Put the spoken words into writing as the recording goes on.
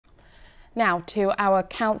Now to our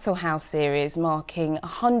Council House series, marking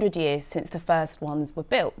 100 years since the first ones were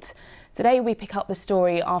built. Today we pick up the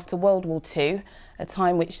story after World War II, a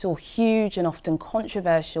time which saw huge and often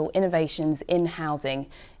controversial innovations in housing,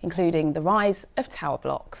 including the rise of tower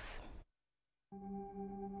blocks.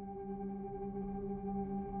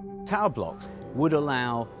 Tower blocks would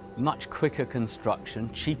allow much quicker construction,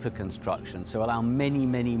 cheaper construction, so allow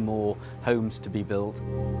many more homes to be built.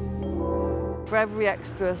 For every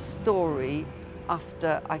extra story,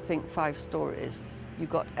 after I think 5 stories, you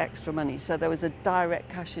got extra money. So there was a direct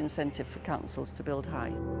cash incentive for councils to build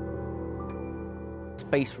high.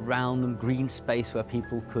 Space round them, green space where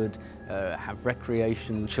people could have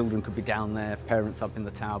recreation, children could be down there, parents up in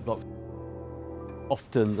the tower blocks.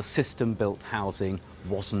 Often the system-built housing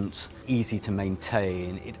wasn't easy to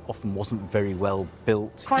maintain, it often wasn't very well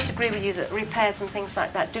built. I quite agree with you that repairs and things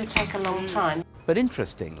like that do take a long time. But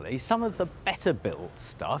interestingly, some of the better built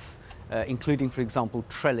stuff, including for example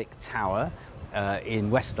Trellick Tower in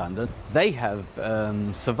West London, they have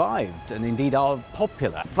survived and indeed are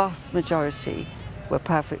popular. The vast majority were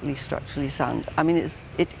perfectly structurally sound. I mean,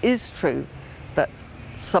 it is true that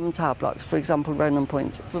some tower blocks, for example Ronan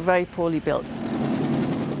Point, were very poorly built.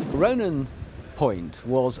 Ronan Point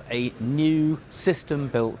was a new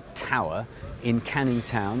system-built tower in Canning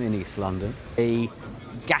Town in East London. A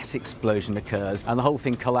gas explosion occurs and the whole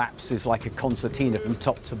thing collapses like a concertina from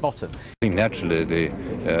top to bottom. I think naturally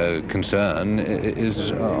the concern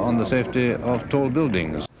is on the safety of tall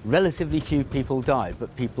buildings. Relatively few people died,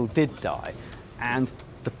 but people did die, and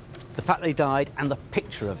the fact they died and the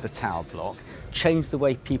picture of the tower block changed the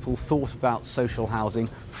way people thought about social housing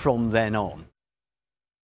from then on.